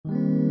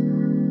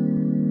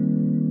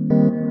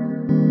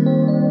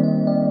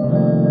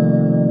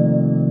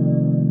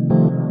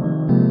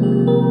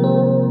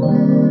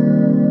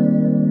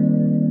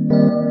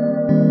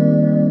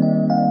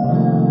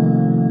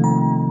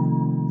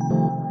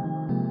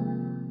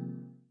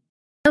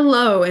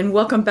Hello, and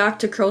welcome back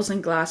to Curls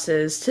and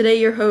Glasses. Today,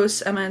 your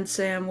hosts, Emma and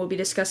Sam, will be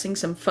discussing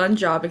some fun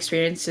job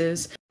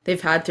experiences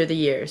they've had through the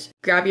years.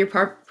 Grab your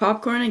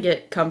popcorn and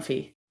get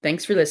comfy.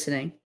 Thanks for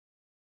listening.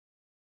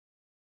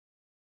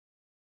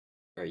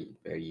 Are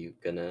you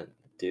gonna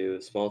do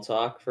small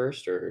talk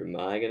first, or am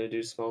I gonna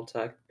do small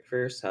talk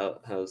first? How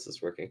is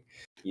this working?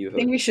 I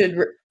think we should.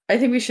 I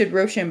think we should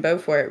Rochambeau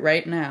for it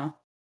right now.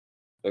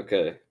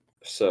 Okay.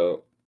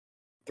 So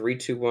 3,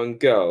 2, 1,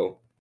 go.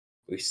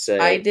 We I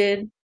say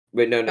did.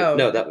 wait, no, no, Oh,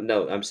 no,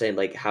 no. I'm saying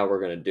like how we're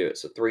gonna do it.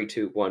 So 3,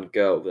 2, 1,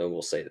 go. Then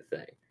we'll say the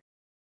thing.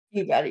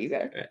 you got it. You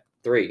got it. All right.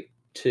 3,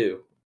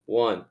 2,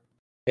 1.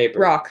 Paper.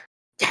 Rock.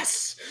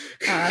 Yes.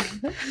 Uh,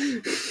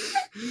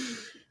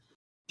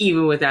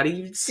 Even without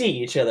even seeing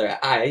each other,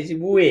 I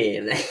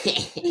win.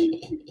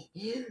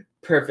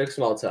 Perfect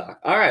small talk.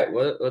 All right,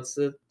 what's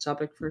the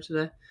topic for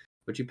today?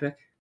 What'd you pick?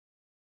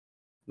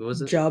 What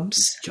was it?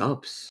 Jobs.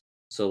 Jobs.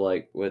 So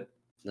like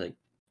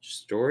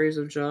stories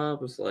of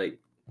jobs, like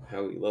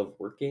how we love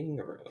working,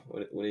 or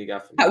what do you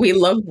got for me? How we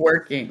love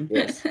working.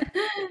 Yes.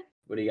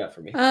 What do you got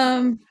for me?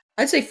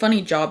 I'd say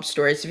funny job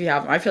stories if you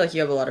have them. I feel like you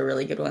have a lot of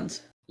really good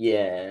ones.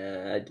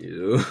 Yeah, I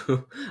do.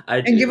 I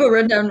And give a do.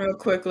 rundown real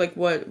quick, like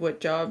what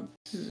job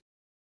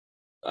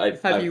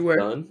have you I've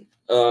worked? done.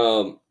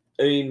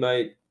 I mean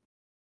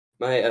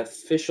my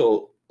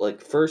official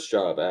like first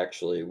job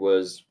actually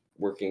was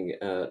working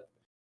at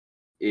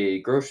a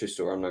grocery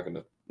store. I'm not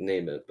gonna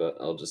name it, but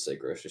I'll just say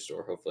grocery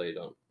store. Hopefully, I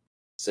don't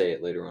say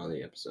it later on in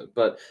the episode.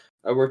 But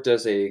I worked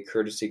as a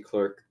courtesy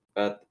clerk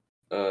at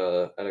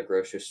a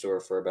grocery store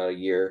for about a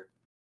year.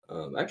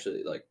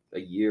 Actually, like a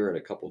year and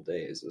a couple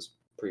days. It was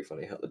pretty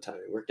funny how the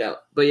timing worked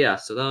out. But yeah,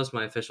 so that was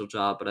my official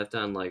job. But I've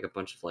done like a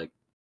bunch of like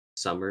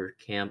summer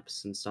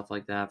camps and stuff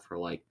like that for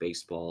like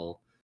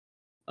baseball,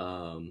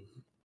 um,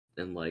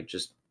 and like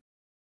just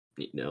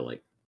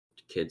like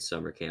kids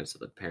summer camps so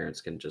the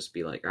parents can just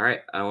be like, all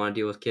right, I want to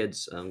deal with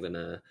kids. I'm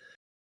gonna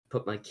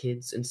put my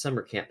kids in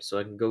summer camp so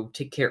I can go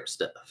take care of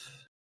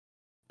stuff.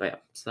 But yeah,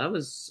 so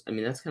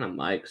that's kind of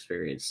my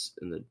experience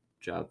in the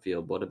job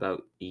field. What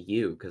about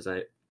you? Because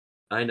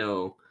I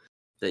know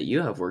that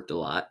you have worked a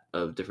lot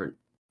of different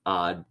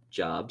odd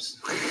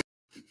jobs.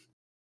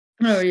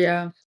 Oh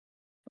yeah.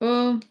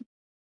 Well,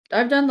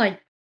 I've done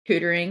like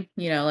tutoring,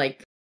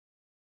 like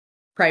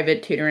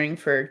private tutoring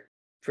for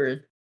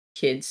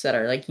kids that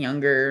are like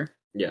younger,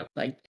 Yeah,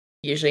 like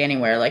usually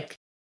anywhere like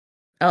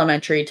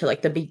elementary to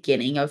like the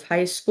beginning of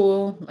high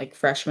school, like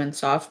freshman,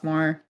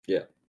 sophomore.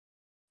 yeah.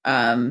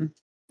 Um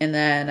and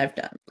then I've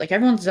done like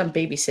everyone's done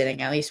babysitting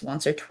at least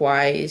once or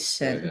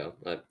twice Oh and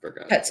yeah, I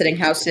forgot pet sitting,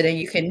 house sitting.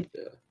 babysitting.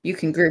 Yeah. You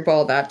can group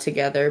all that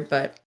together,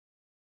 but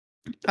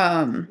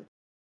um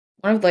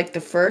one of like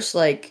the first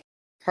like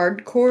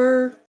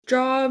hardcore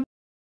jobs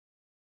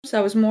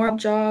that was more of a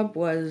job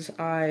was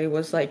I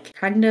was like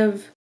kind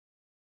of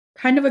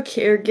a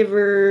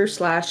caregiver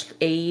slash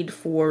aide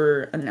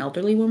for an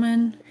elderly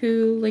woman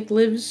who like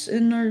lives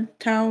in our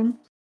town.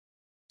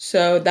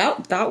 So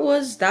that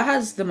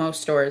has the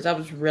most stories. That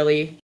was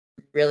really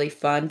really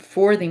fun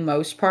for the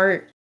most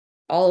part.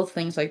 All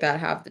things like that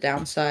have the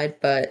downside,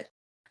 but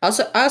I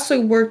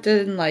also worked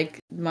in like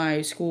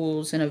my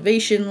school's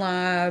innovation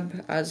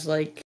lab as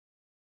like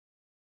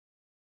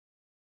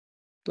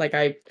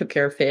I took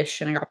care of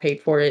fish and I got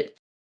paid for it.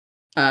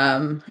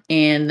 And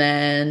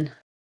then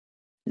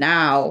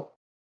now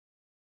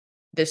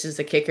this is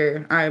the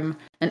kicker. I'm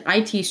an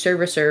IT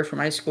servicer for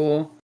my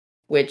school,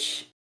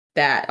 which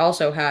that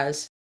also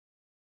has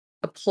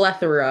a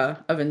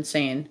plethora of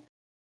insane,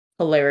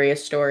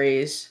 hilarious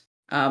stories.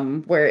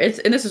 Where it's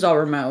and this is all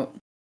remote,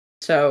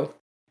 so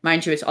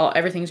mind you, it's all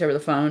everything's over the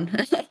phone.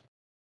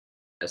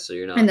 So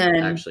you're And not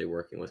then actually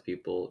working with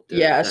people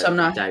yeah, so I'm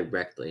not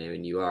directly. I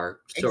mean, you are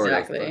sort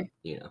of, but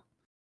exactly.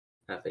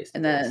 not face to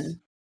And face. then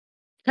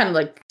kind of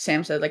like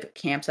Sam said, like a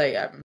campsite.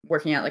 I'm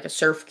working at like a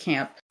surf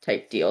camp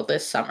type deal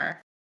this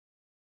summer.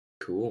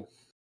 Cool.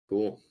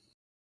 Cool.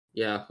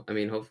 Yeah, I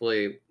mean,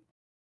 hopefully,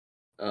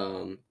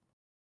 um,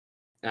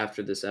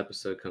 after this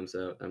episode comes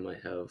out, I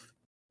might have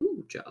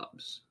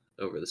jobs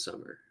over the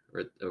summer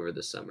or over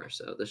the summer.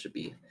 So this should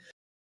be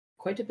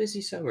quite a busy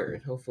summer,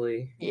 and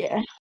hopefully,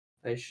 Yeah.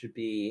 I should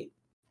be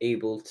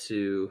able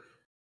to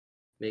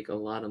make a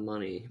lot of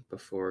money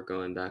before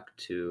going back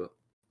to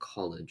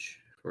college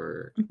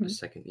for a Mhm.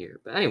 second year.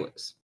 But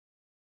anyways,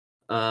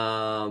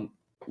 um,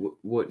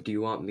 what do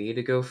you want me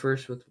to go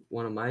first with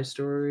one of my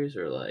stories,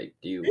 or like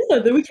do you? Yeah,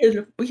 then we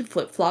can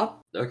flip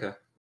flop. Okay.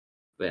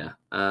 But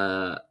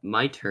yeah,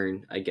 my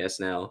turn, I guess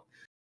now.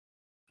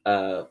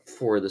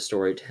 For the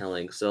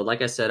storytelling. So,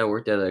 like I said, I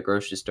worked at a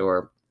grocery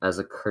store as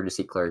a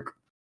courtesy clerk,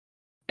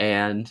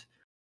 and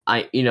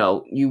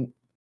you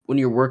when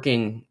you're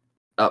working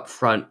up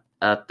front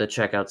at the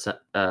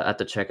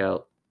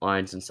checkout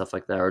lines and stuff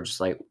like that, or just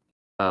like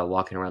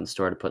walking around the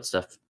store to put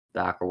stuff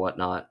back or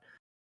whatnot,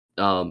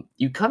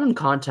 you come in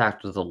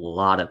contact with a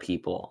lot of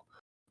people.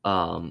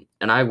 And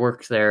I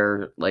worked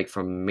there like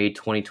from May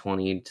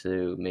 2020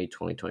 to May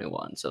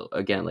 2021. So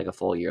again, like a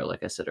full year,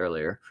 like I said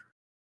earlier.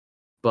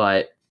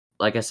 But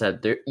like I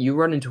said, there you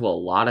run into a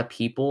lot of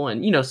people,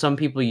 and you know some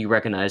people you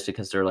recognize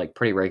because they're like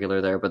pretty regular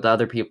there, but the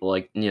other people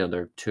like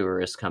they're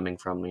tourists coming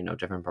from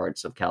different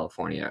parts of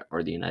California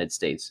or the United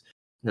States,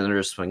 and they're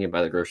just swinging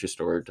by the grocery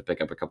store to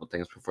pick up a couple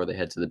things before they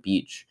head to the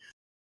beach.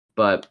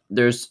 But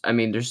there's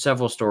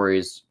several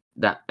stories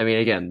that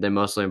again they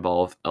mostly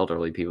involve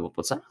elderly people,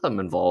 but some of them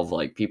involve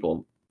like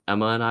people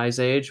Emma and I's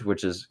age,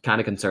 which is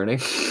kind of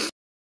concerning.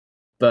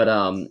 But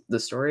one of the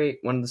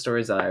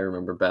stories that I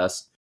remember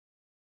best,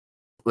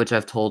 which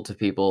I've told to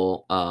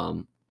people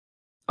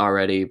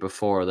already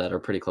before that are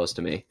pretty close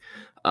to me,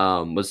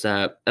 was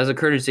that as a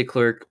courtesy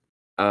clerk,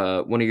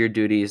 one of your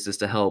duties is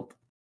to help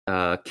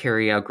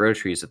carry out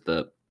groceries if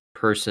the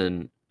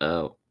person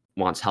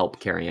wants help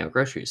carrying out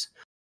groceries.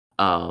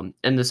 And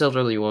this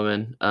elderly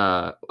woman,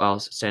 while I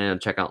was standing on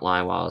the checkout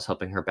line while I was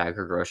helping her bag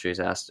her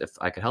groceries, asked if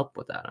I could help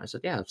with that. And I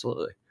said, yeah,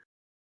 absolutely.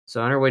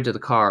 So on our way to the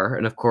car,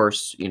 and of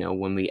course,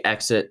 when we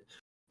exit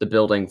the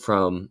building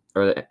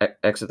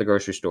exit the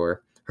grocery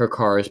store, her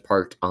car is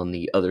parked on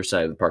the other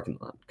side of the parking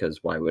lot,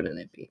 because why wouldn't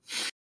it be?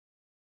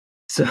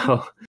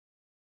 So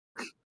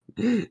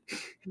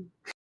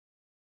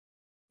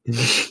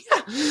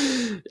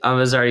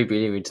Emma's already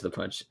beating me to the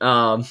punch.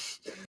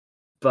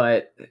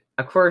 But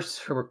of course,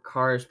 her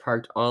car is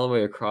parked all the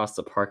way across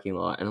the parking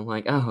lot, and I'm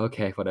like, oh,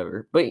 okay,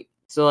 whatever. But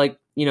so like,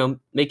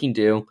 making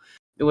do.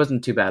 It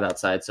wasn't too bad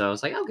outside, so I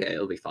was like, okay,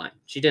 it'll be fine.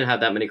 She didn't have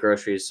that many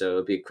groceries, so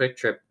it'll be a quick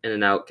trip in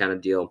and out kind of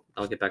deal.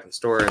 I'll get back in the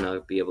store and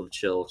I'll be able to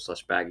chill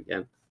 / bag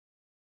again.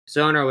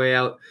 So on our way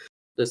out,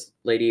 this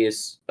lady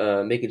is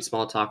making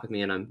small talk with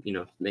me, and I'm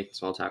making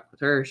small talk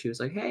with her. She was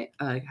like, hey,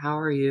 how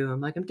are you?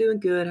 I'm like, I'm doing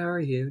good. How are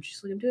you? And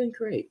she's like, I'm doing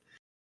great.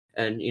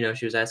 And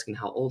she was asking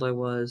how old I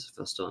was, if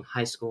I was still in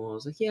high school. I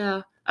was like,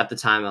 yeah. At the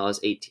time, I was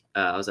 18.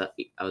 I was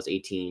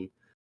 18,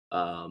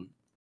 and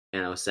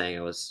I was saying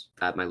I was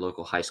at my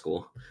local high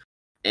school.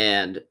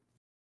 And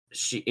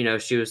she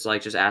was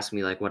like just asking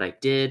me like what I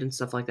did and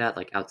stuff like that,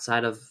 like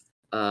outside of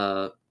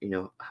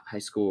high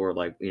school, or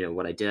like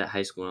what I did at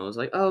high school. And I was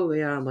like, oh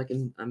yeah, I'm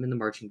in the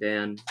marching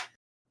band.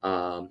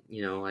 I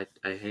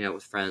hang out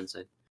with friends.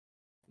 I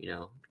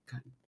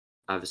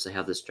obviously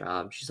have this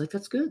job. She's like,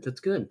 that's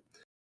good.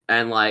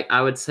 And like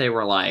I would say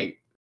we're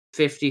like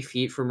 50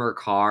 feet from her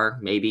car,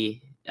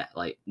 maybe,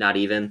 like not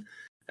even.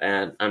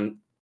 And I'm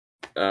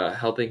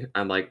helping.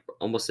 I'm like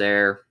almost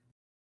there.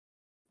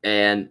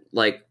 And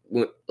like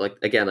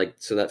again, like,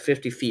 so that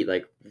 50 feet,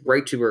 like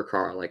right to her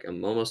car, like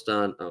I'm almost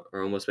done,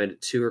 or almost made it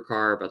to her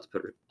car, about to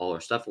put all her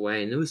stuff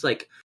away. And it was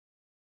like,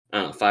 I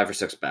don't know, 5 or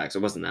 6 bags.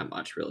 It wasn't that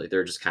much really.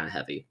 They're just kind of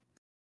heavy.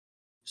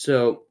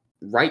 So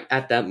right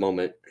at that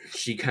moment,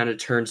 she kind of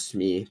turns to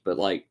me, but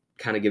like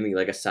kind of giving me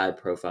like a side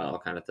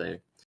profile kind of thing.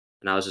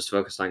 And I was just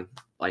focused on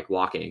like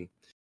walking.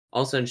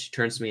 All of a sudden she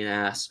turns to me and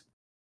asks,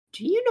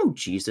 do you know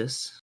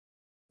Jesus?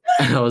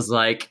 And I was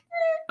like,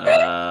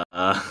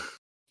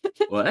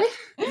 what?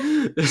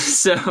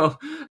 So,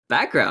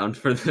 background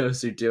for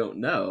those who don't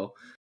know,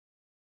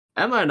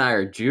 Emma and I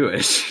are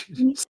Jewish.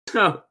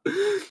 So,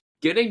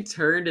 getting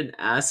turned and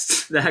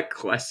asked that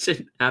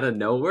question out of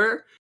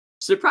nowhere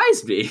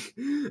surprised me.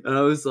 And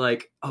I was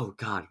like, oh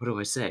God, what do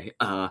I say?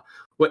 How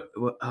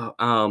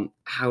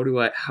do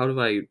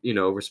I,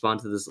 respond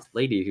to this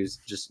lady who's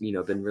just,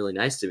 been really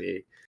nice to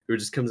me, who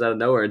just comes out of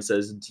nowhere and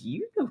says, do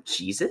you know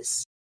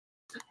Jesus?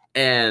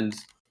 And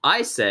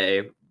I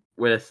say,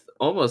 with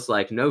almost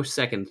like no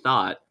second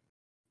thought,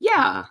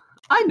 yeah,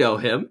 I know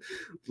him.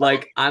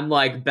 Like I'm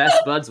like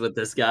best buds with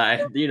this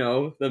guy,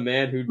 the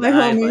man who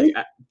died like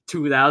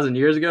 2,000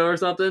 years ago or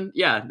something.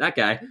 Yeah, that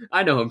guy.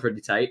 I know him pretty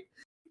tight.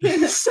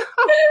 So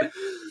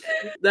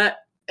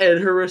and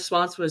her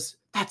response was,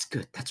 that's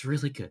good. That's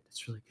really good.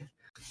 That's really good.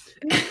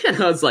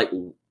 And I was like,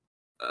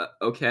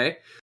 okay.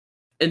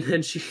 And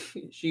then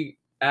she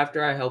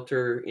after I helped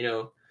her,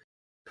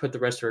 put the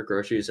rest of her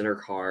groceries in her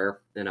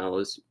car, and I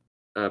was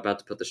about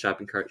to put the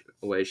shopping cart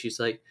away, she's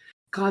like,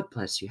 God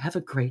bless you, have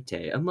a great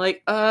day. I'm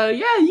like,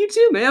 yeah, you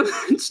too, ma'am.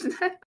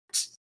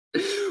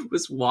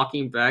 Was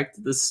walking back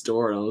to the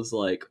store, and I was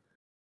like,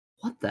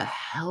 what the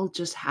hell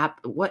just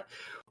happened? What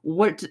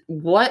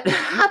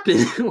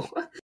happened?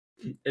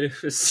 And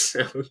it was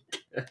so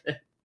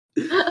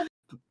good.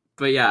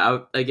 But yeah,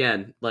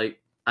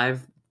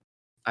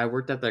 I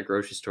worked at that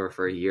grocery store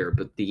for a year,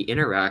 but the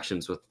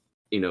interactions with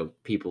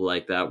people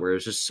like that, where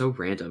it's just so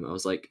random, I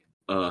was like,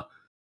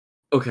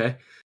 okay,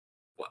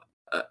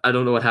 I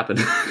don't know what happened.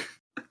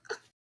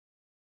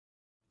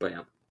 But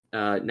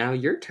yeah, now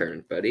your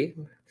turn, buddy.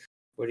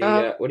 What do you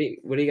got? What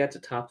do you got to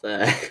top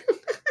that?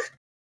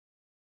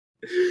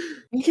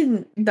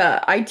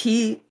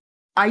 The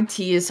IT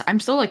is, I'm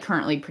still like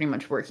currently pretty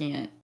much working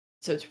it,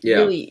 so it's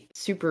really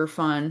super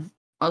fun.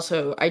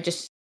 Also, I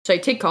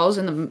take calls,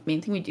 and the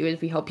main thing we do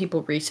is we help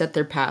people reset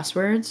their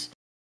passwords.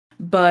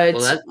 But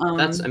that's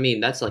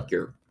like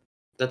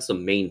that's the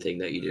main thing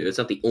that you do. It's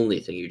not the only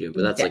thing you do,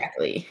 but that's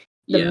exactly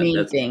the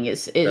main thing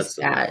is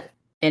that,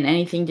 and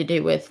anything to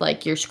do with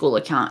like your school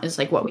account is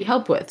like what we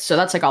help with. So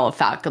that's like all of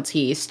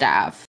faculty,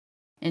 staff,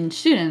 and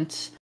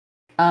students.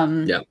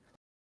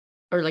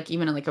 Or like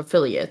even like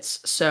affiliates.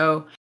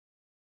 So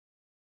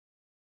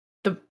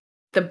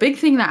the big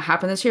thing that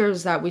happened this year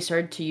was that we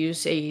started to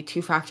use a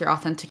two-factor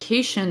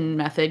authentication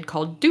method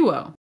called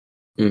Duo.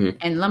 Mm-hmm.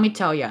 And let me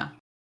tell you,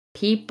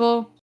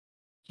 people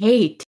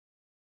hate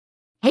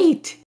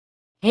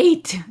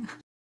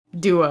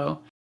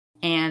Duo.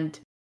 And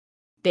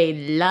they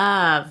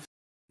love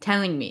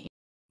telling me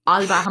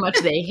all about how much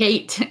they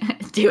hate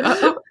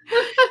Duo.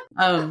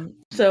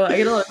 So I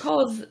get a lot of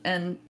calls,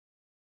 and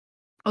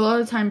a lot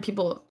of the time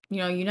people,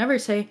 you never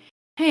say,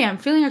 hey, I'm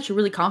feeling actually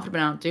really confident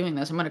about doing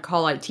this. I'm going to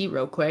call IT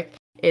real quick.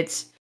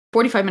 It's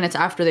 45 minutes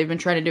after they've been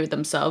trying to do it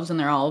themselves, and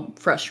they're all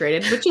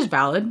frustrated, which is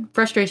valid.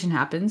 Frustration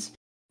happens.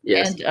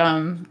 Yes.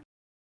 And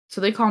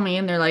so they call me,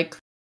 and they're like,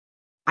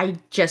 I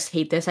just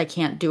hate this. I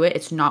can't do it.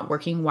 It's not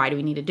working. Why do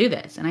we need to do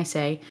this? And I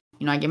say,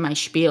 I give my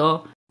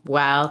spiel.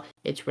 Well,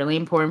 it's really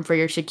important for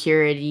your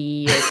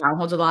security. Your account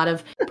holds a lot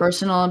of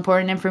personal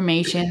important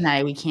information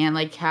that we can't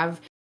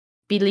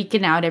be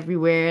leaking out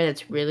everywhere.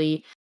 That's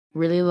really,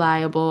 really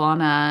liable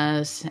on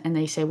us. And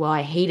they say, well,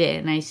 I hate it.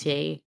 And I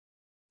say,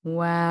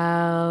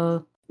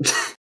 well,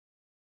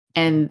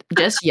 and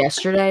just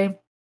yesterday,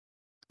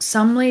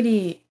 some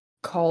lady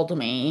called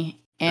me,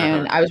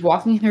 and I was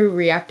walking through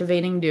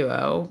reactivating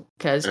Duo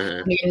because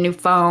you need a new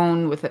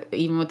phone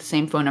even with the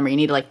same phone number, you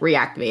need to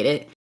reactivate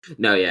it.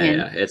 No,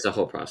 yeah, it's a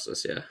whole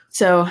process, yeah.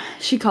 So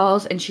she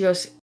calls and she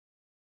goes,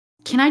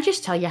 can I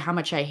just tell you how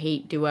much I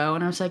hate Duo?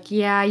 And I was like,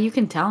 yeah, you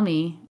can tell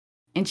me.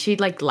 And she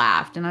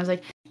laughed, and I was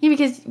like, yeah,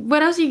 because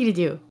what else are you gonna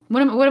do?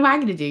 What am I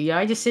gonna do?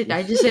 I just sit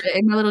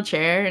in my little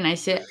chair, and I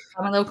sit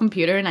on my little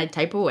computer, and I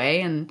type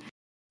away, and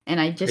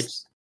I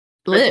just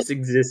live. I just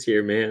exist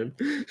here, man.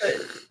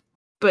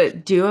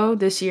 But Duo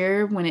this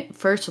year, when it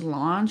first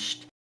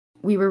launched,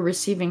 we were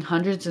receiving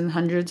hundreds and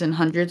hundreds and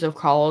hundreds of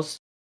calls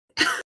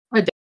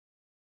a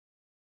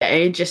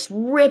day, just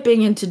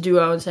ripping into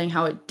Duo and saying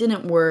how it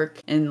didn't work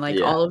and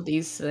all of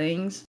these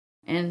things.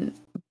 And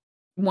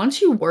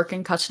once you work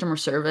in customer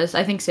service,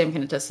 I think Sam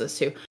can attest to this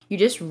too, you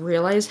just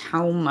realize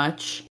how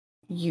much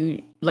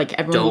you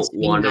everyone's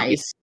being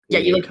nice. Yeah,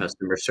 you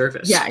customer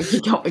service. Yeah, you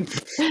don't want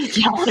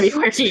to be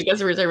working in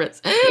customer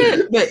service.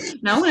 But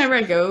now whenever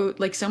I go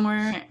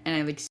somewhere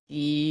and I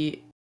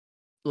see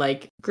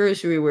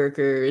grocery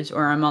workers,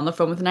 or I'm on the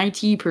phone with an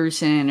IT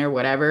person or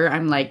whatever,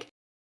 I'm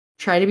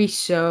try to be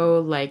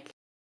so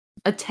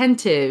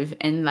attentive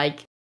and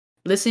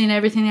listening to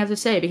everything they have to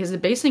say, because the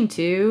base thing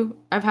too,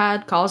 I've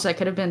had calls that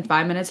could have been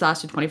 5 minutes,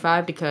 lasted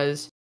 25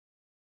 because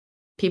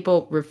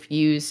people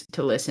refuse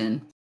to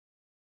listen.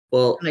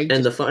 Well,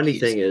 and the funny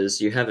thing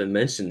is, you haven't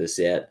mentioned this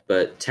yet,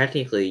 but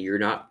technically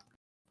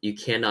you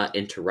cannot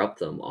interrupt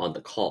them on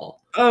the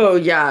call. Oh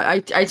yeah, I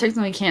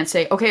technically can't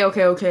say, okay,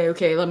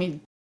 let me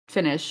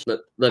finish.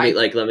 Let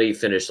me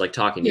finish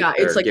talking to you,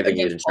 it's giving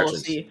you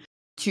instructions. Policy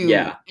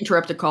to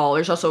interrupt a call.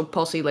 There's also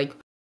policy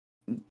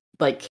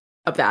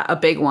of that, a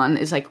big one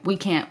is we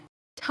can't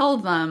tell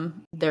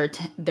them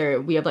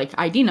we have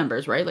ID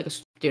numbers, right? A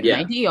student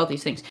ID, all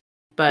these things.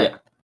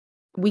 But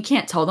we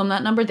can't tell them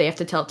that number. They have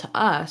to tell it to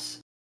us.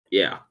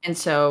 Yeah. And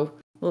so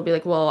we'll be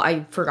well,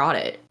 I forgot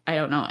it. I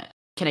don't know it.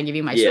 Can I give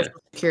you my social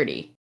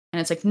security? And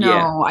it's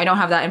no, I don't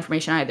have that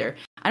information either.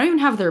 I don't even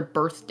have their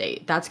birth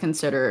date. That's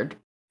considered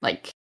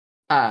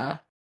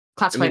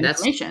classified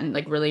information,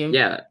 really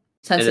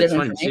sensitive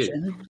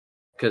information.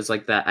 Because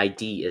that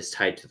ID is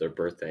tied to their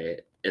birthday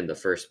in the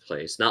first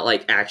place, not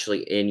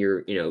actually in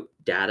your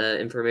data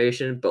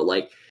information, but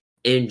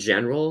in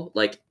general,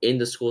 in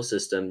the school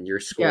system, your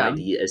school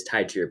ID is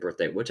tied to your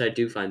birthday, which I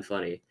do find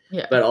funny.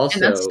 Yeah, but also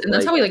and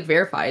that's how we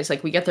verify. Is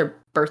we get their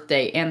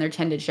birthday and their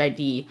 10-digit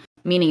ID,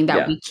 meaning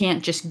that we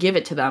can't just give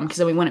it to them because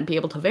then we wouldn't be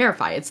able to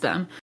verify it's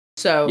them.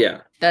 So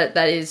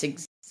that is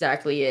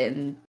exactly it.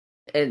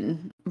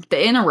 And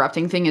the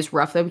interrupting thing is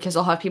rough though, because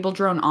I'll have people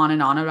drone on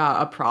and on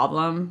about a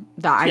problem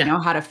that I know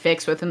how to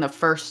fix within the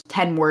first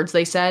 10 words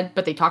they said,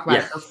 but they talk about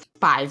it for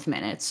 5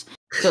 minutes.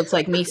 So it's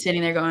me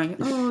sitting there going,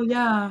 oh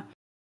yeah.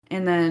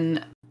 And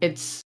then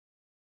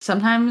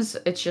sometimes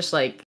it's just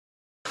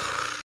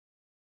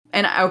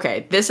and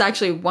okay, this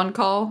actually, one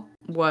call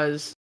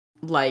was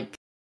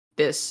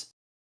this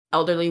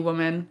elderly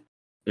woman,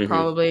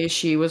 probably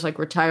she was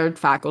retired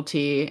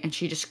faculty, and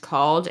she just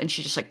called and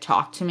she just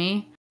talked to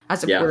me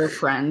as if we were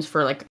friends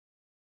for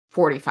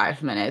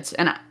 45 minutes,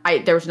 and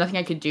there was nothing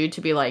I could do to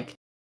be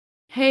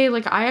hey,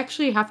 I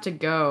actually have to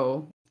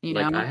go,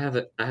 know? I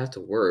have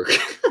to work.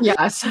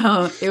 Yeah,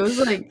 so it was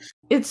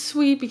it's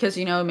sweet because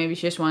maybe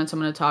she just wanted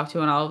someone to talk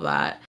to and all of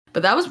that.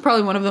 But that was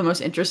probably one of the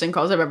most interesting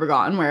calls I've ever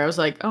gotten, where I was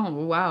oh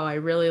wow, I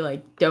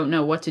really don't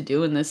know what to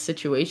do in this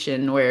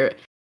situation. Where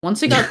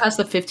once it got past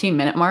the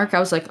 15-minute mark, I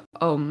was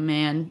oh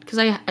man, because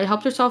I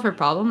helped her solve her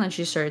problem, and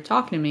she started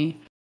talking to me,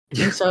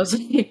 and so I was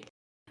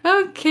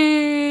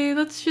okay,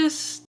 let's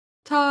just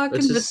talk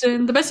and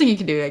listen. The best thing you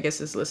can do, I guess,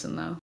 is listen,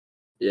 though.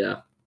 Yeah.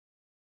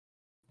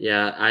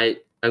 Yeah,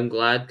 I'm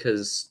glad,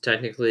 because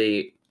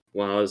technically,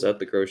 when I was at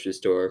the grocery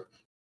store,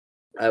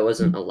 I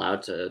wasn't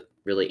allowed to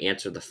really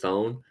answer the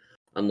phone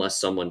unless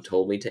someone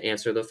told me to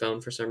answer the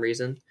phone for some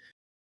reason.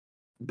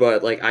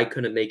 But, I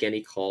couldn't make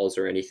any calls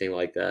or anything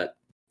like that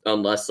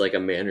unless, a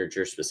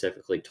manager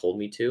specifically told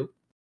me to.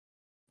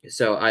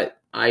 So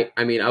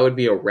I mean, I would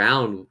be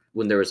around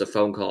when there was a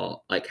phone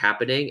call like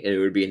happening, and it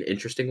would be an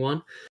interesting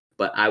one.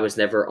 But I was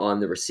never on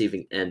the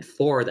receiving end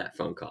for that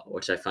phone call,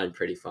 which I find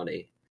pretty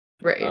funny.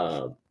 Right.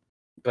 Um,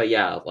 but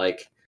yeah,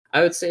 like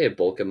I would say a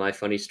bulk of my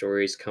funny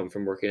stories come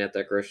from working at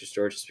that grocery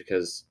store, just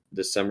because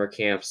the summer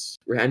camps.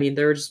 I mean,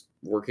 they're just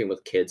working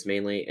with kids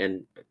mainly,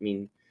 and I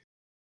mean,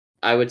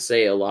 I would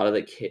say a lot of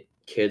the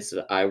kids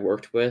that I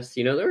worked with,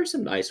 there are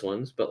some nice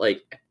ones, but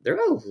like there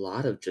are a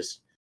lot of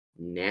just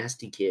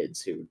nasty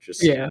kids who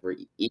just Yeah. were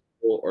evil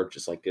or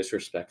just like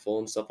disrespectful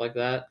and stuff like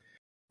that.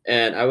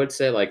 And I would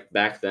say like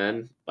back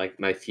then, like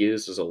my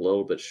fuse was a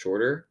little bit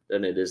shorter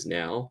than it is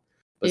now.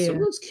 But some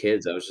of Yeah. those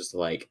kids, I was just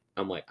like,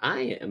 I'm like,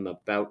 I am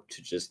about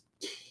to just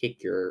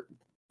kick your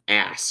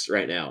ass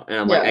right now. And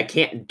I'm like, Yeah. I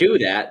can't do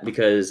that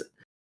because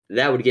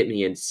that would get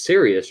me in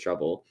serious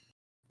trouble.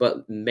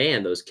 But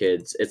man, those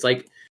kids, it's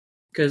like,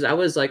 because I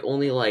was like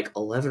only like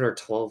 11 or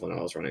 12 when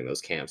I was running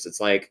those camps. It's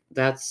like,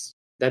 that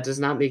does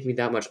not make me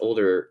that much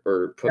older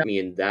or put Yeah. me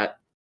in that.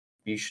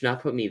 You should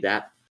not put me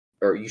that,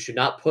 or you should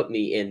not put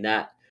me in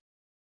that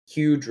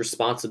huge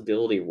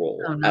responsibility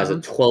role Oh as a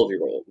no.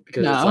 12-year-old,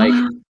 because it's like,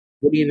 No.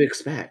 what do you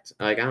expect?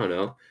 Like, I don't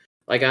know.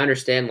 Like, I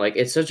understand, like,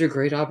 it's such a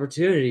great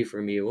opportunity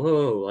for me.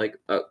 Whoa, like,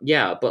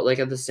 yeah, but like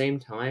at the same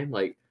time,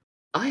 like,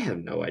 I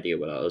have no idea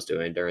what I was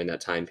doing during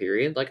that time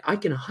period. Like, I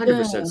can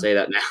 100% Yeah. say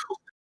that now.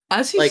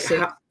 As you Like, say,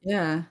 how,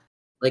 yeah.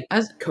 like,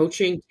 As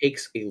coaching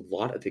takes a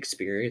lot of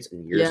experience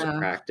and years of yeah.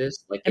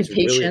 practice. Like, And it's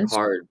really patience.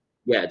 hard.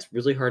 Yeah, it's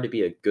really hard to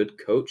be a good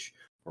coach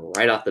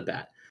right off the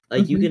bat.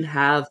 Like, Hmm. you can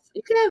have,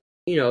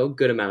 a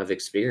good amount of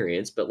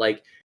experience, but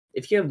like,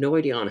 if you have no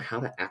idea on how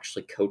to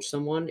actually coach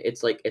someone,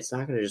 it's like it's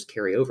not going to just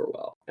carry over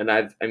well. And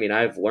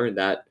I've learned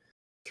that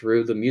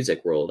through the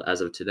music world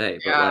as of today.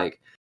 But Yeah.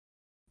 like,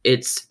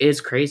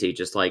 it's crazy.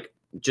 Just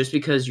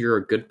because you're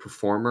a good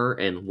performer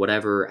in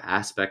whatever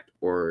aspect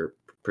or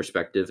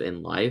perspective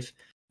in life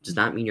does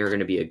not mean you're going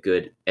to be a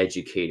good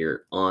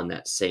educator on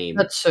that same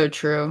That's so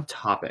true.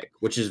 topic,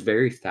 which is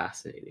very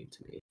fascinating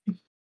to me.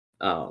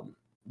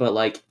 But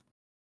like,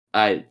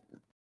 I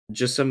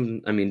just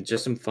some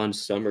fun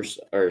summer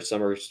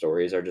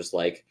stories are just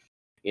like,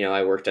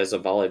 I worked as a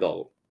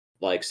volleyball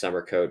like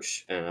summer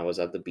coach, and I was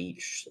at the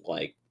beach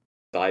like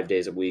 5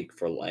 days a week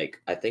for like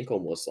I think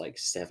almost like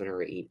 7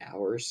 or 8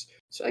 hours.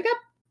 So I got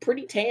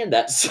pretty tan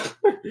that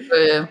summer.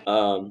 Yeah.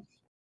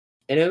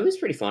 And it was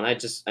pretty fun.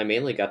 I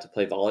mainly got to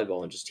play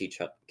volleyball and just teach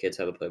kids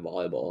how to play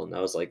volleyball, and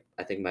that was like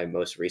I think my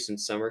most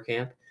recent summer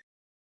camp,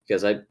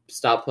 because I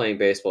stopped playing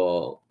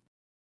baseball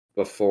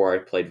before I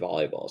played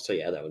volleyball. So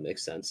yeah, that would make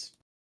sense.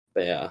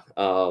 But yeah,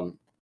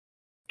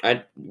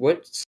 I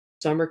what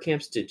summer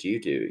camps did you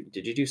do?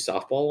 Did you do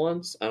softball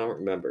ones? I don't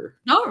remember.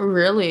 Not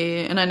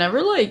really. And I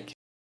never like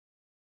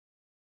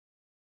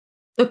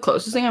the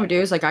closest thing I would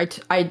do is like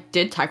I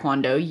did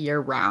taekwondo year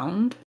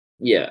round.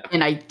 Yeah,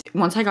 And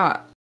once I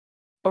got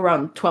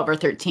around 12 or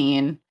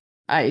 13,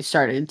 I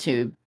started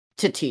to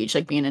teach,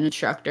 like being an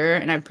instructor,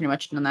 and I've pretty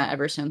much done that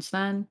ever since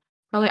then.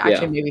 Probably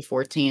actually yeah. maybe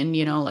 14,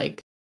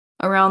 like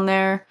around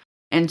there.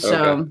 And Okay.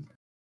 so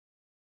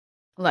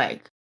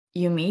like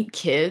you meet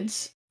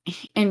kids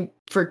and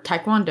for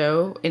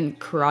taekwondo and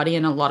karate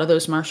and a lot of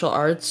those martial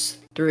arts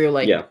through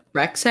like Yeah.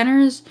 rec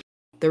centers,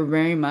 they're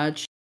very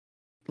much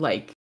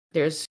like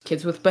there's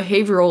kids with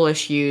behavioral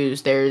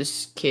issues,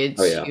 there's Oh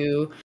kids yeah.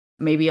 who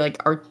maybe like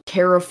are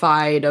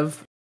terrified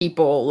of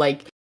people,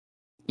 like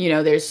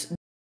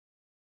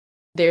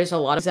there's a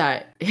lot of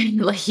that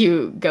like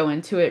you go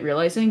into it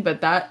realizing,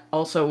 but that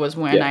also was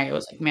when Yeah. I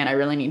was like, man, I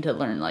really need to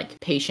learn like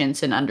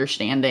patience and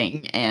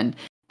understanding, and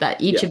that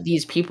each Yeah. of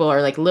these people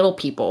are like little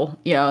people,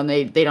 and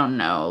they don't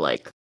know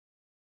like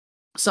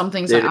some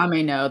things that They I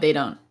may know, they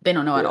don't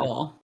know at yeah.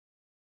 all.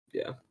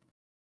 Yeah.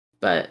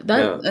 But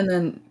No. and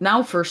then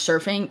now for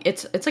surfing,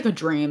 it's like a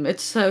dream.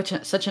 It's such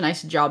a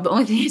nice job. The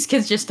only thing is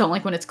kids just don't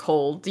like when it's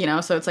cold,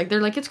 so it's like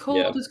they're like it's Yeah.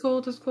 cold, it's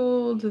cold, it's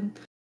cold, and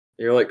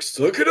You're like,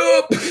 suck it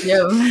up.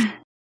 yeah. Like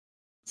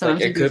Sometimes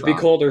they it goof could be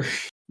off. colder.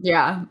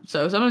 Yeah,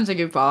 so sometimes I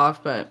goof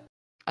off, but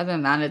other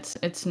than that,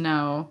 it's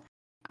no.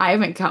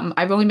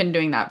 I've only been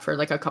doing that for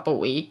like a couple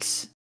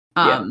weeks.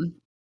 Yeah.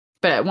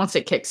 But once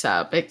it kicks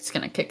up, it's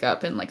gonna kick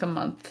up in like a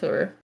month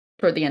or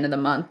toward the end of the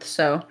month.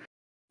 So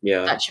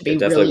Yeah. that should be It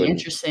definitely really when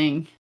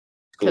interesting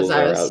because schools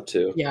are out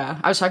too.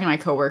 I was talking to my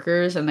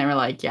coworkers and they were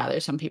like, yeah,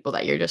 there's some people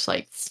that you're just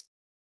like,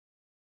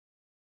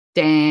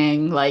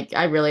 dang, like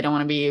I really don't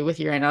want to be with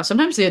you right now.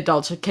 Sometimes the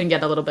adults can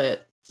get a little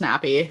bit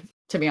snappy,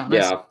 to be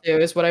honest, Yeah. too,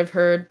 is what I've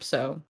heard.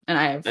 So, and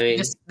I have I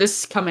mean,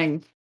 this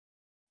coming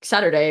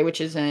Saturday,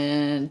 which is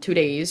in 2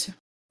 days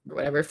or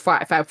whatever,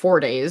 4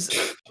 days.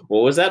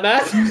 what was that,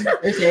 Matt?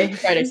 Thursday,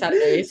 Friday,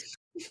 Saturdays.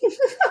 You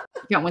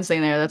got Wednesday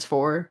in there, that's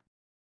 4.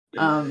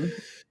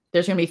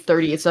 There's gonna be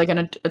 30. It's like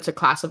it's a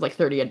class of like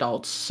 30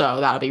 adults, so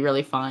that'll be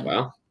really fun.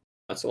 Wow.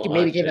 That's a lot.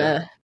 Maybe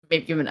Yeah.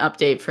 give an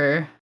update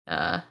for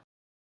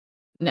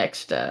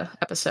next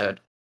episode.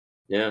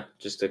 Yeah,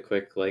 just a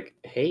quick like,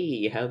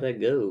 hey, how'd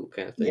that go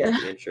kind of thing Yeah.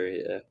 at the intro.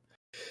 Yeah.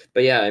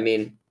 But yeah, I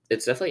mean,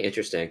 it's definitely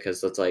interesting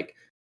because it's like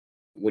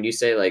when you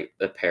say like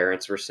the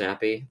parents were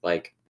snappy,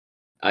 like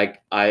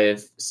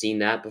I've seen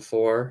that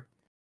before.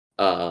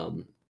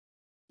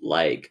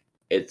 Like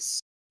it's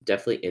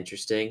definitely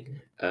interesting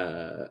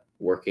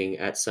working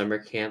at summer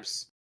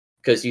camps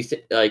because you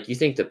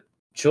think the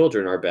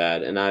children are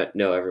bad, and I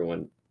know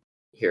everyone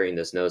hearing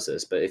this knows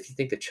this, but if you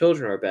think the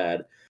children are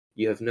bad,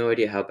 you have no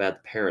idea how bad the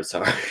parents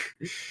are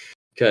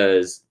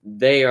because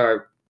they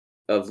are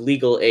of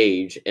legal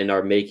age and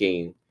are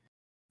making,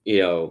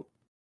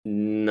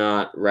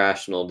 not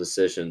rational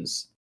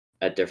decisions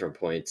at different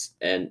points.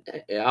 And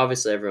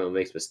obviously everyone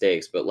makes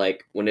mistakes, but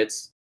like when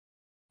it's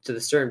to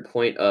the certain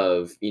point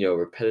of,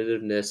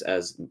 repetitiveness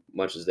as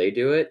much as they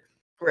do it,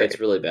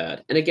 it's really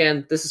bad. And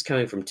again, this is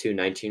coming from two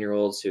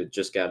 19-year-olds who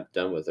just got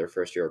done with their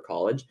first year of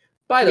college.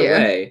 By the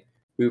way,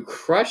 who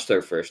crushed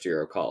their first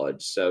year of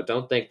college. So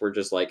don't think we're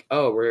just like,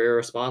 oh, we're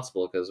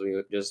irresponsible because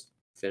we just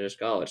finished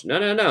college.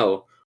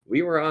 No.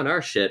 We were on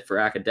our shit for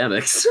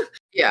academics.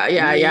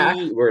 Yeah.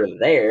 We were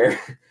there.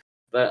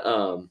 But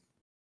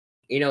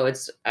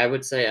I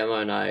would say Emma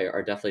and I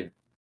are definitely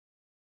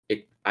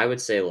I would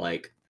say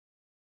like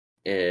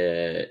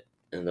in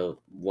the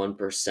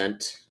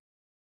 1%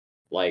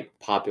 like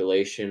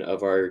population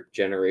of our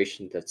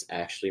generation that's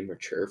actually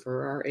mature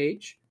for our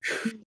age.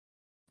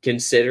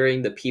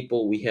 Considering the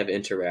people we have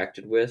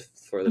interacted with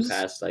for the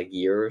past like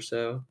year or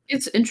so.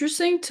 It's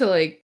interesting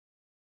to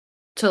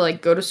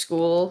go to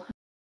school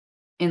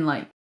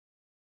and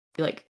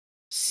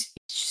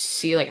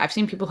see I've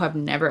seen people who have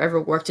never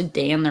ever worked a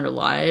day in their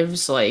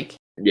lives,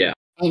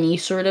 any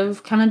sort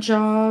of kind of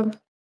job.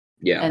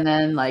 Yeah. And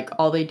then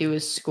all they do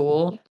is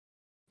school.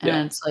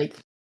 And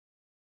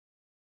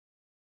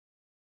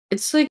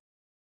it's like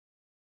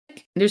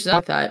there's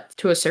not that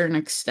to a certain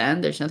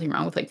extent. There's nothing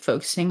wrong with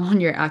focusing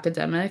on your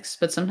academics,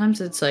 but sometimes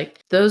it's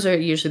those are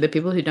usually the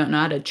people who don't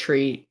know how to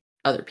treat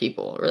other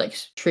people or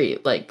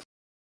treat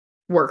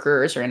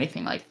workers or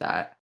anything like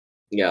that.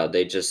 Yeah,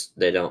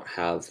 they don't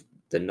have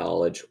the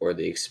knowledge or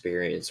the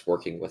experience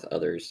working with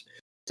others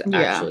to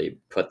actually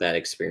put that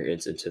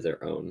experience into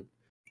their own,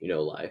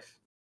 life.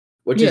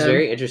 Which is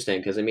very interesting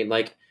because I mean,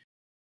 like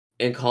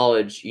in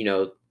college,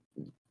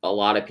 a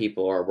lot of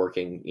people are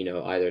working,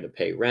 either to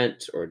pay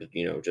rent or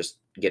to, just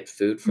get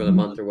food for the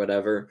month or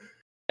whatever.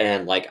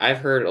 And I've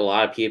heard a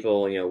lot of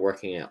people,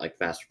 working at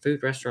fast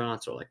food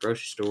restaurants or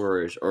grocery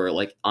stores or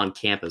on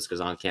campus,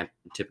 because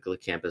typically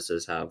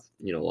campuses have,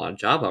 a lot of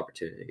job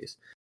opportunities.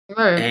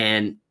 Right.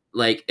 And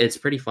it's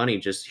pretty funny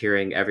just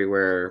hearing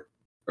everywhere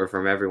or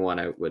from everyone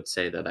I would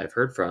say that I've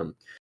heard from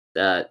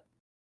that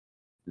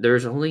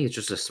there's only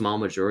just a small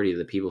majority of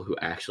the people who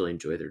actually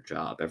enjoy their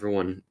job.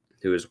 Everyone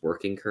who is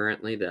working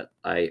currently that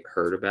I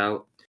heard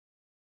about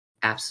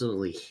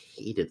absolutely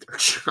hated their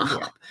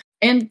job.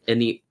 And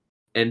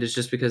it's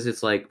just because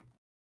it's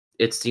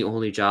it's the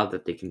only job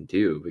that they can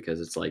do,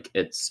 because it's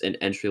an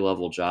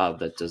entry-level job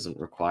that doesn't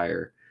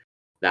require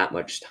that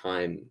much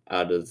time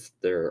out of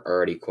their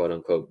already quote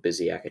unquote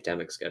busy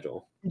academic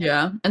schedule.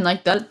 Yeah. And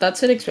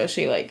that's it,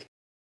 especially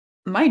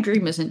my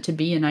dream isn't to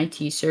be an IT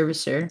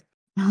servicer.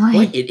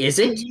 What? It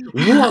isn't?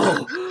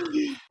 Whoa!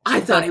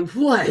 I thought it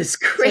was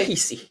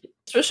crazy.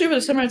 Especially for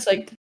the summer, it's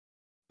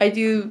I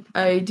do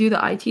the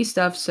IT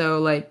stuff,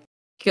 so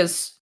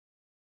because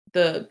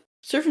the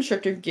surf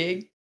instructor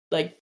gig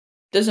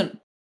doesn't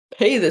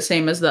pay the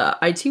same as the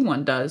IT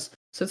one does.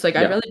 So it's I'd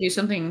rather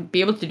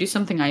be able to do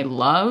something I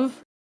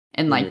love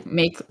and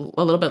make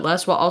a little bit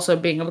less while also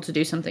being able to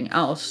do something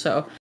else.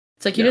 So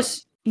it's you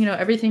just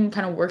everything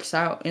kind of works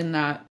out in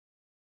that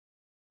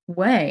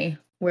way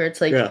where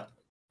it's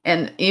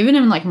and even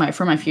in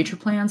for my future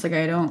plans,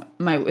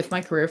 with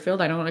my career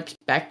field, I don't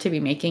expect to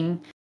be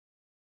making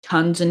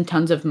tons and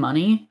tons of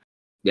money.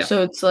 Yeah.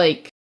 So it's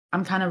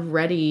I'm kind of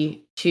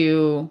ready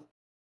to,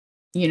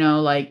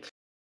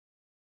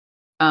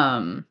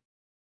 kind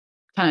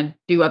of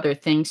do other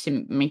things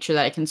to make sure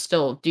that I can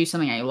still do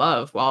something I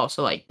love while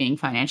also being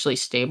financially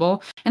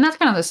stable. And that's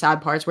kind of the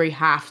sad parts where you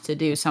have to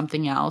do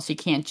something else. You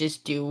can't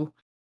just do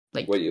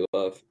what you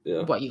love.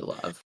 Yeah. What you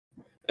love.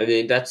 I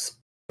mean, that's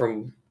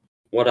from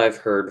what I've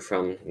heard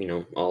from,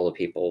 all the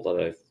people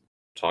that I've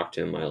talked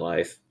to in my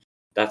life.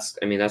 That's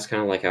kind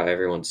of how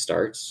everyone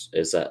starts,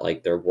 is that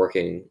they're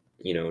working,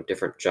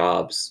 different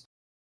jobs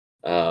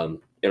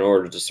in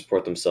order to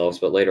support themselves,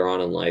 but later on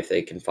in life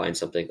they can find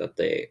something that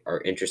they are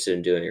interested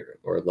in doing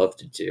or love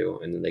to do,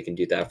 and then they can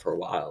do that for a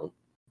while.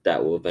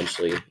 That will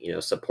eventually,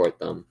 support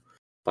them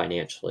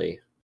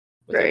financially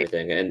with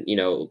everything, and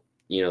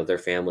their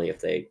family if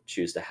they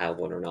choose to have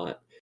one or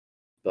not.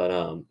 But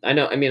I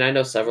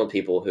know several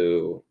people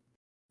who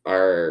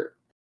are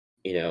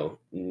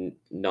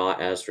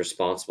not as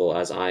responsible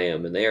as I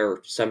am, and they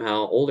are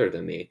somehow older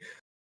than me,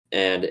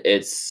 and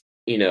it's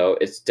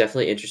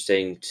definitely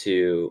interesting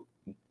to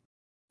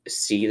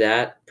see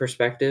that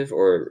perspective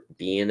or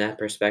be in that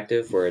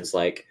perspective where it's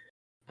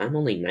I'm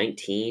only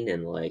 19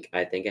 and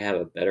I think I have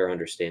a better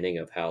understanding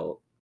of how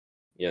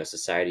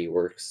society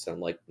works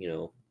than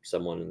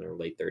someone in their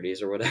late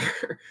 30s or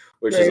whatever,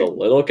 which is a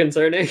little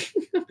concerning.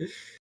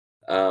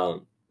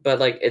 But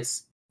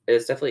it's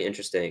definitely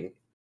interesting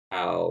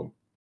how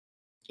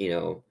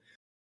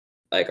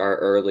our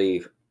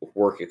early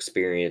work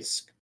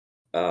experience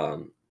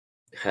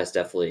has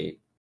definitely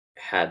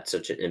had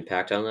such an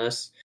impact on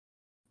us,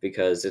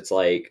 because it's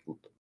like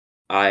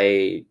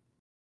I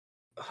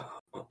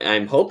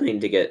I'm hoping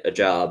to get a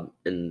job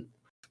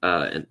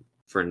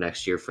for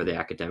next year, for the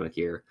academic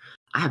year.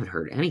 I haven't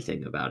heard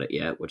anything about it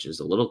yet, which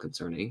is a little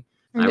concerning.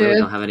 I really Yeah.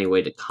 don't have any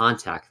way to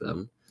contact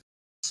them.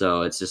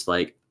 So it's just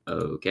like,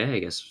 okay, I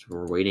guess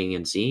we're waiting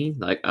and seeing.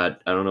 Like I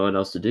don't know what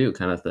else to do,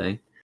 kind of thing.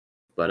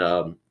 But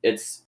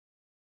it's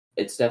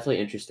definitely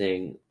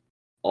interesting,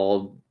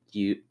 all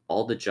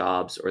the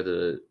jobs or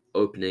the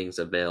openings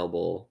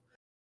available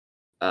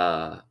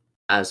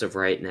as of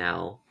right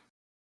now,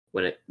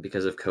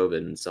 because of COVID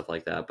and stuff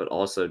like that, but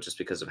also just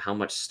because of how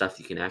much stuff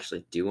you can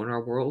actually do in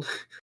our world.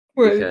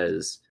 Right.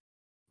 Because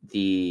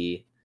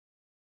the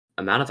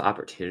amount of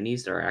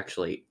opportunities that are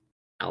actually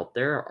out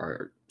there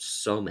are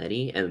so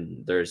many,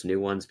 and there's new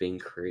ones being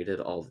created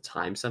all the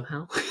time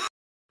somehow.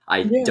 I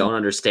Yeah. don't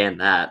understand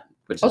that,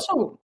 which is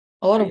Also,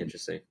 a lot pretty of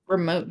interesting.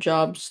 remote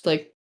jobs.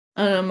 Like,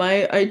 I don't know,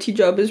 my IT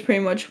job is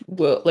pretty much,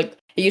 well, like,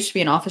 it used to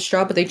be an office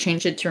job, but they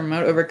changed it to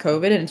remote over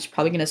COVID, and it's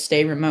probably going to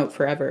stay remote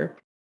forever.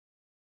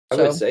 I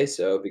would So, say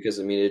so, because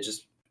I mean it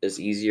just is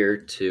easier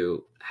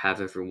to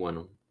have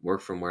everyone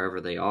work from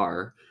wherever they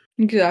are.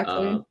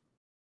 exactly. Um,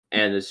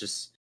 and it's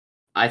just,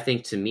 I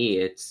think, to me,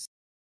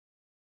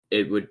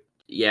 it would,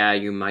 yeah,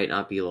 you might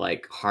not be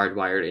like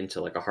hardwired into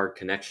like a hard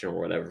connection or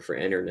whatever for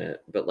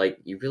internet, but like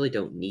you really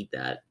don't need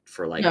that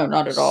for like No,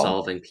 not at all.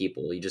 solving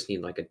people. You just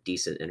need like a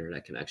decent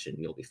internet connection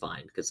and you'll be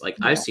fine. Because like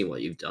I've Yeah. seen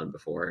what you've done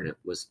before, and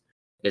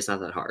it's not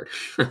that hard.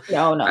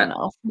 No, no, I-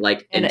 no.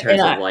 like in And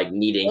terms of I, like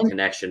needing and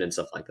connection and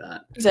stuff like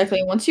that.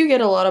 exactly. Once you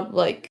get a lot of,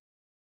 like,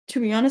 to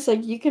be honest,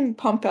 like, you can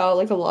pump out,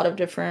 like, a lot of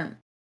different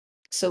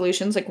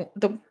solutions. Like,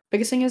 the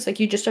biggest thing is, like,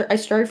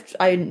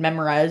 I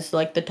memorized,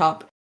 like, the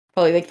top,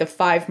 probably, like, the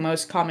 5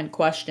 most common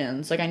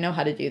questions. Like, I know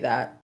how to do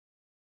that.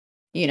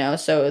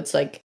 So it's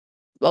like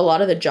a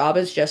lot of the job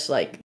is just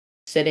like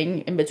sitting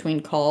in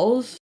between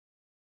calls.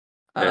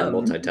 And um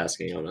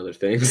multitasking on other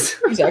things.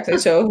 exactly.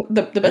 So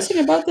the best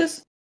thing about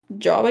this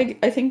job,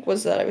 I think,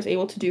 was that I was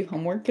able to do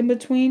homework in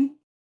between,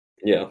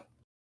 Yeah,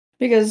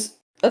 because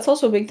that's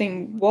also a big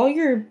thing while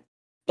you're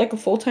like a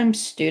full-time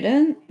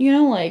student.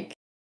 Like,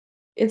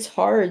 it's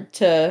hard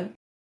to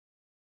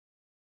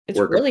it's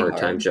work a really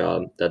part-time hard.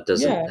 job that Yeah,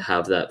 doesn't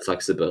have that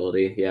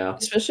flexibility. Yeah,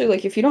 especially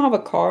like if you don't have a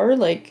car,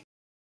 like,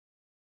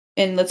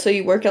 and let's say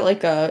you work at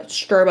like a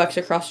Starbucks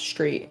across the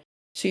street.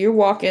 So you're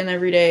walking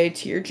every day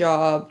to your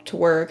job, to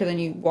work, and then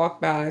you walk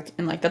back,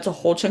 and like that's a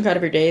whole chunk out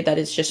of your day that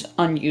is just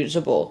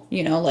unusable,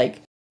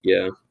 like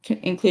yeah,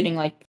 including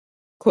like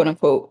quote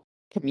unquote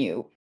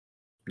commute.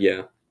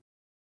 yeah.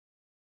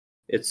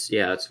 It's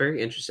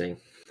very interesting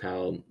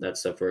how that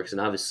stuff works.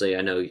 And obviously,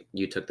 I know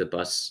you took the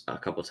bus a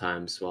couple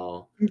times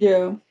while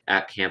Yeah.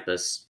 at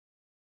campus,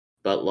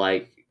 but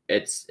like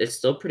it's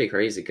still pretty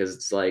crazy, because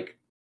it's like,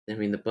 I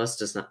mean, the bus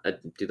does not.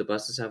 Do the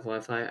buses have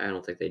Wi-Fi? I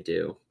don't think they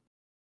do.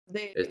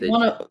 They If they,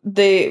 wanna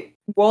they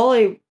while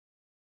I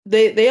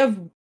they have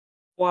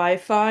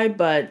Wi-Fi,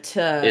 but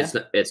it's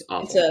it's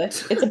awful.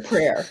 a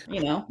prayer.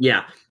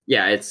 Yeah,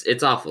 yeah,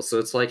 it's awful. So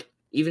it's like,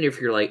 even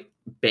if you're like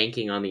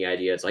banking on the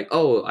idea, it's like,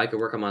 oh, I could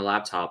work on my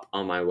laptop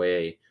on my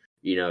way,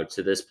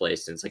 to this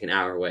place, and it's like an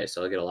hour away,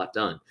 so I'll get a lot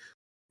done.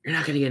 You're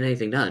not gonna get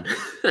anything done,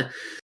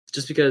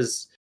 just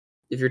because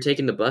if you're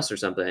taking the bus or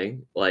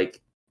something, like,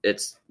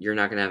 you're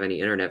not gonna have any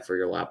internet for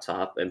your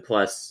laptop, and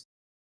plus,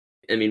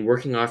 I mean,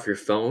 working off your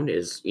phone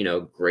is,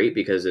 great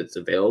because it's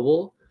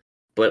available,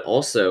 but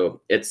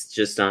also it's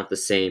just not the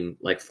same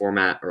like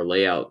format or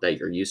layout that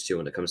you're used to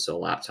when it comes to a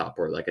laptop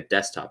or like a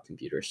desktop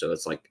computer. So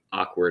it's like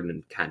awkward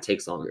and kind of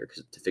takes longer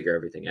to figure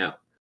everything out.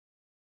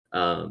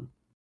 Um,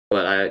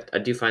 but I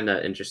do find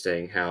that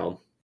interesting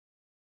how,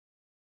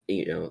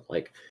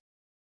 like,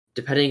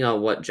 depending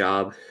on what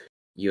job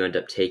you end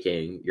up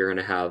taking, you're going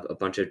to have a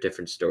bunch of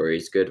different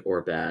stories, good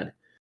or bad,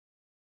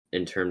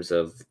 in terms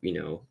of,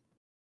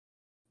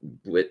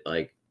 with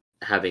like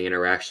having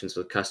interactions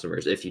with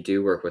customers, if you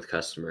do work with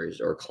customers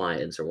or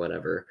clients or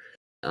whatever,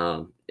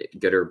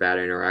 good or bad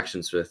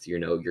interactions with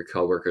your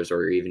coworkers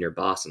or even your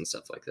boss and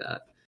stuff like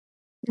that.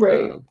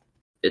 Right. um,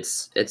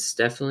 it's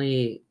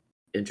definitely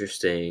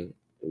interesting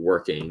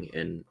working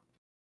and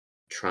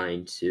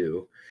trying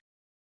to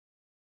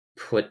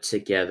put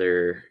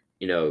together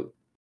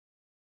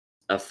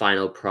a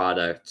final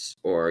product,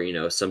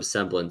 or some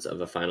semblance of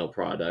a final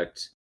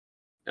product,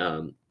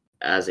 um,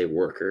 as a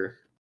worker,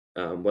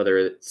 whether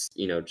it's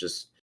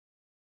just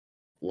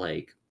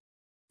like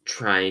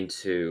trying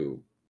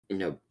to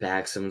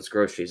bag someone's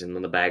groceries, and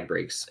then the bag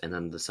breaks, and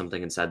then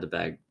something inside the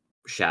bag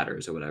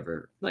shatters or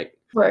whatever. Like,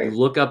 you Right.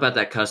 look up at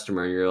that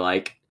customer and you're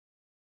like,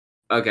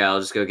 okay, I'll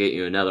just go get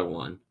you another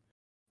one.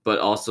 But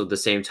also at the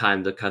same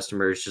time, the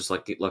customer is just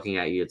like looking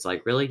at you, it's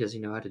like, really, does he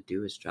know how to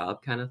do his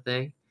job, kind of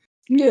thing.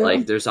 Yeah.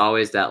 Like, there's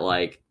always that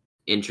like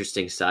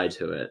interesting side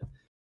to it.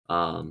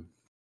 um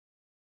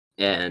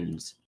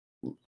and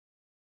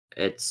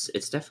it's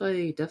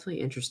definitely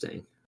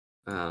interesting,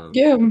 um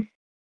Yeah.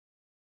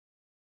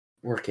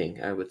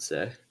 working, I would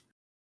say.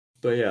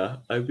 But yeah,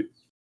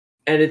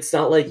 And it's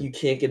not like you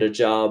can't get a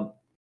job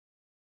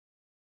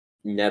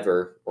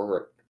never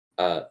or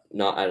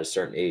not at a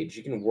certain age.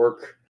 You can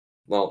work,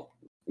 well,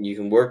 you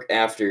can work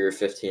after you're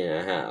 15 and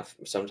a half,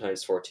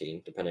 sometimes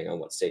 14, depending on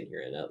what state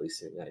you're in, at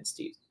least in the United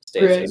States.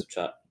 States Right. has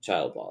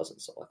child laws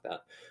and stuff like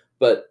that.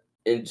 But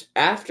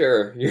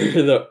after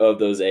you're of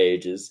those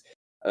ages,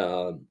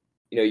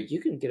 you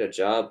can get a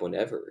job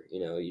whenever.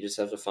 You just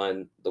have to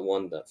find the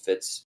one that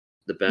fits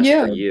the best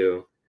Yeah. for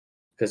you.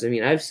 Because I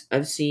mean,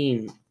 I've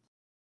seen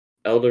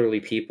elderly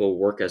people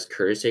work as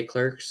courtesy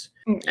clerks,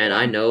 and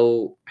I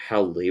know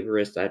how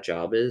laborious that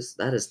job is.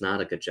 That is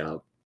not a good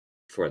job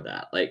for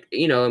that. Like,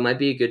 it might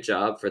be a good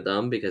job for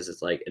them because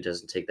it's like it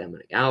doesn't take that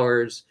many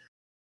hours.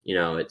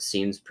 It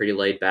seems pretty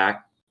laid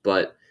back,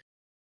 but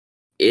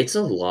it's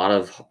a lot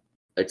of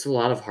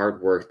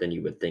hard work than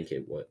you would think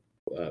it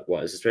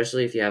was,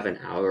 especially if you have an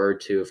hour or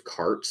two of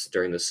carts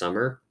during the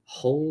summer.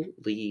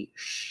 Holy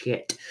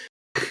shit.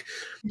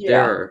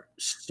 There are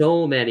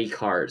so many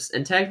carts,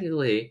 and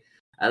technically,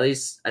 at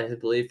least I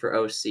believe for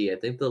OC, I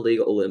think the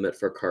legal limit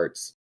for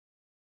carts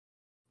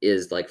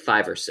is like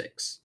 5 or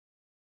 6.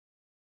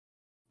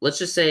 Let's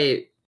just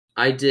say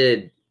I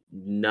did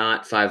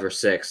not 5 or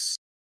 6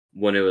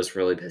 when it was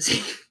really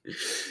busy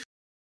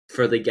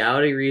for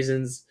legality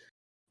reasons,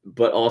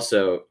 but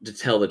also to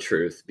tell the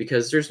truth,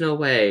 because there's no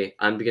way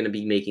I'm going to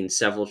be making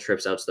several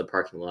trips out to the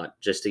parking lot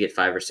just to get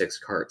 5 or 6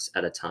 carts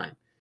at a time.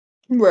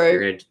 Right.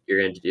 You're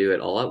going to do it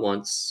all at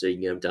once so you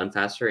can get them done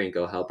faster and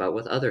go help out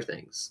with other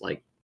things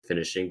like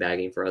finishing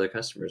bagging for other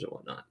customers and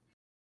whatnot.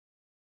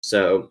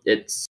 So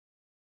it's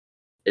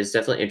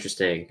definitely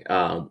interesting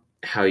how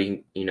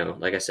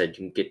like I said,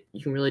 you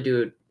can really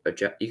do a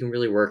job. You can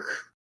really work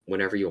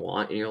whenever you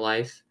want in your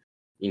life.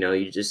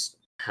 You just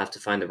have to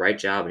find the right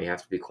job and you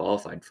have to be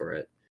qualified for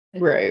it.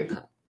 Right.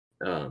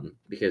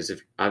 Because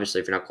if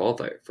you're not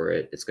qualified for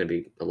it, it's going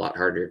to be a lot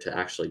harder to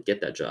actually get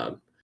that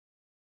job.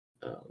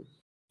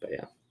 But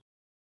yeah,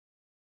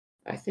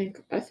 I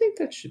think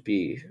that should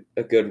be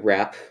a good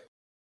wrap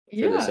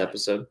for this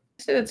episode.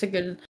 So that's a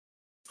good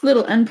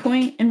little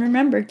endpoint. And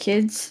remember,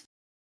 kids,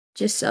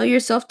 just sell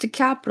yourself to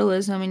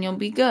capitalism and you'll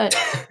be good.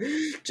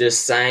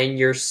 Just sign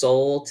your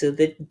soul to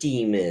the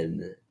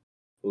demon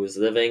who's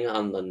living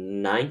on the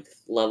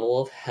 9th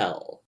level of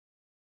hell.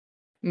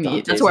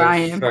 That's where I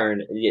am.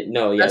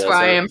 That's where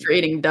I am for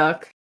eating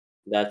duck.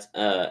 That's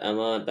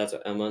Emma. That's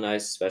Emma and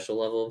I's special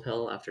level of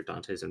hell after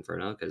Dante's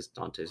Inferno, because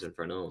Dante's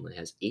Inferno only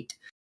has 8,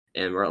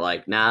 and we're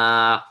like,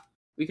 nah,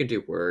 we can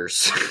do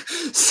worse.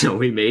 So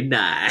we made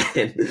 9.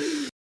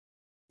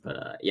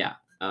 But yeah,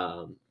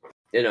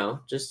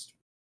 just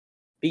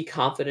be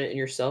confident in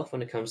yourself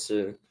when it comes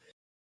to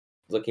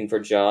looking for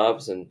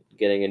jobs and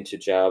getting into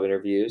job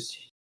interviews.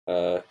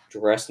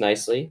 Dress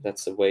nicely.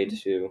 That's a way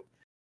to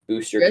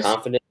boost your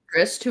confidence.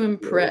 Dress to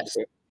impress.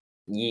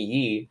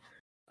 Yee.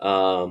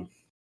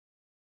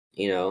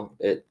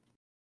 It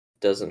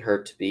doesn't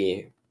hurt to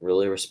be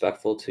really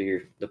respectful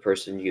to the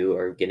person you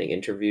are getting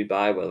interviewed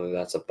by, whether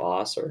that's a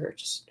boss or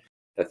just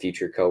a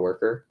future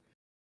coworker.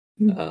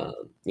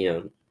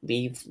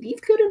 Leave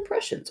good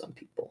impressions on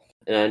people.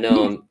 And I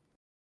know I'm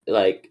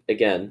like,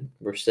 again,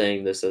 we're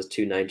saying this as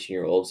 2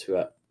 19-year-olds who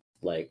have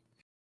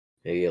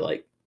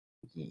maybe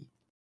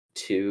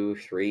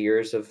 2-3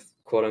 years of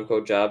quote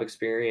unquote job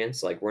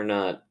experience. Like, we're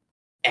not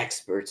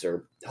experts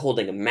or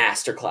holding a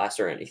master class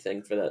or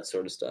anything for that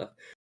sort of stuff.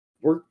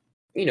 We're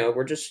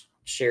just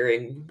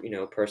sharing,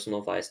 personal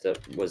advice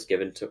that was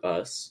given to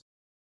us,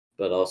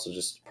 but also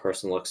just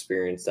personal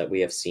experience that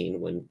we have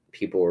seen when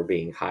people were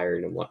being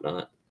hired and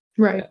whatnot.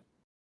 Right.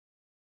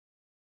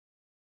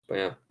 But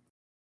yeah,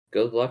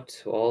 good luck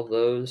to all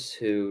those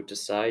who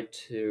decide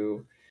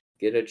to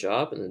get a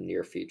job in the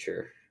near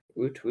future.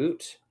 Woot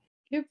woot.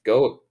 Yep.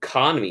 Go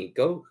economy.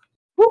 Go.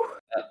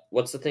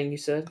 What's the thing you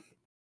said?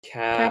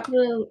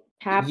 Capitalism.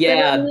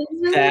 Yeah,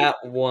 that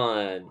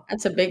one.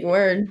 That's a big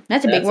word.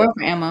 That's a big word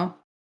for ammo.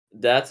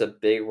 That's a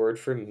big word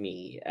for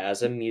me.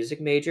 As a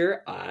music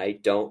major, I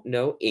don't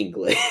know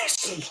English.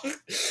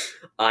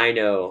 I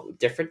know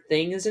different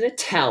things in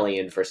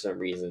Italian for some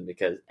reason,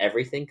 because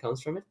everything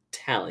comes from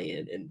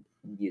Italian in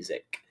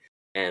music.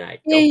 And I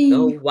don't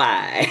know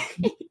why.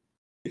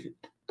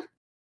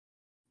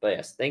 But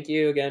yes, thank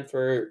you again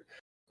for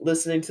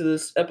listening to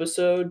this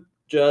episode.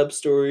 Job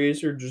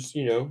stories, or just,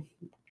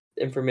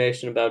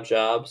 information about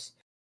jobs.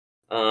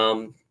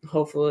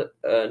 Hopefully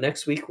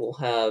next week we'll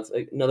have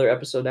another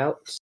episode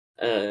out.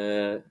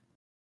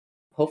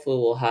 Hopefully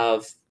we'll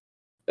have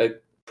a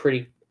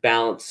pretty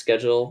balanced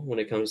schedule when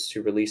it comes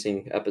to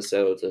releasing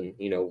episodes and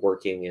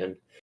working and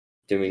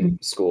doing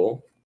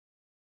school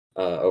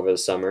over the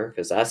summer,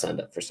 because I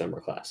signed up for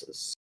summer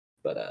classes.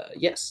 But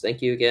yes,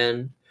 thank you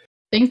again.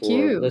 Thank for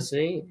you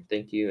listening.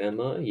 Thank you,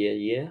 Emma.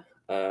 Yeah.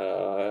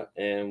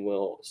 And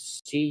we'll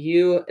see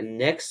you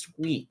next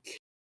week.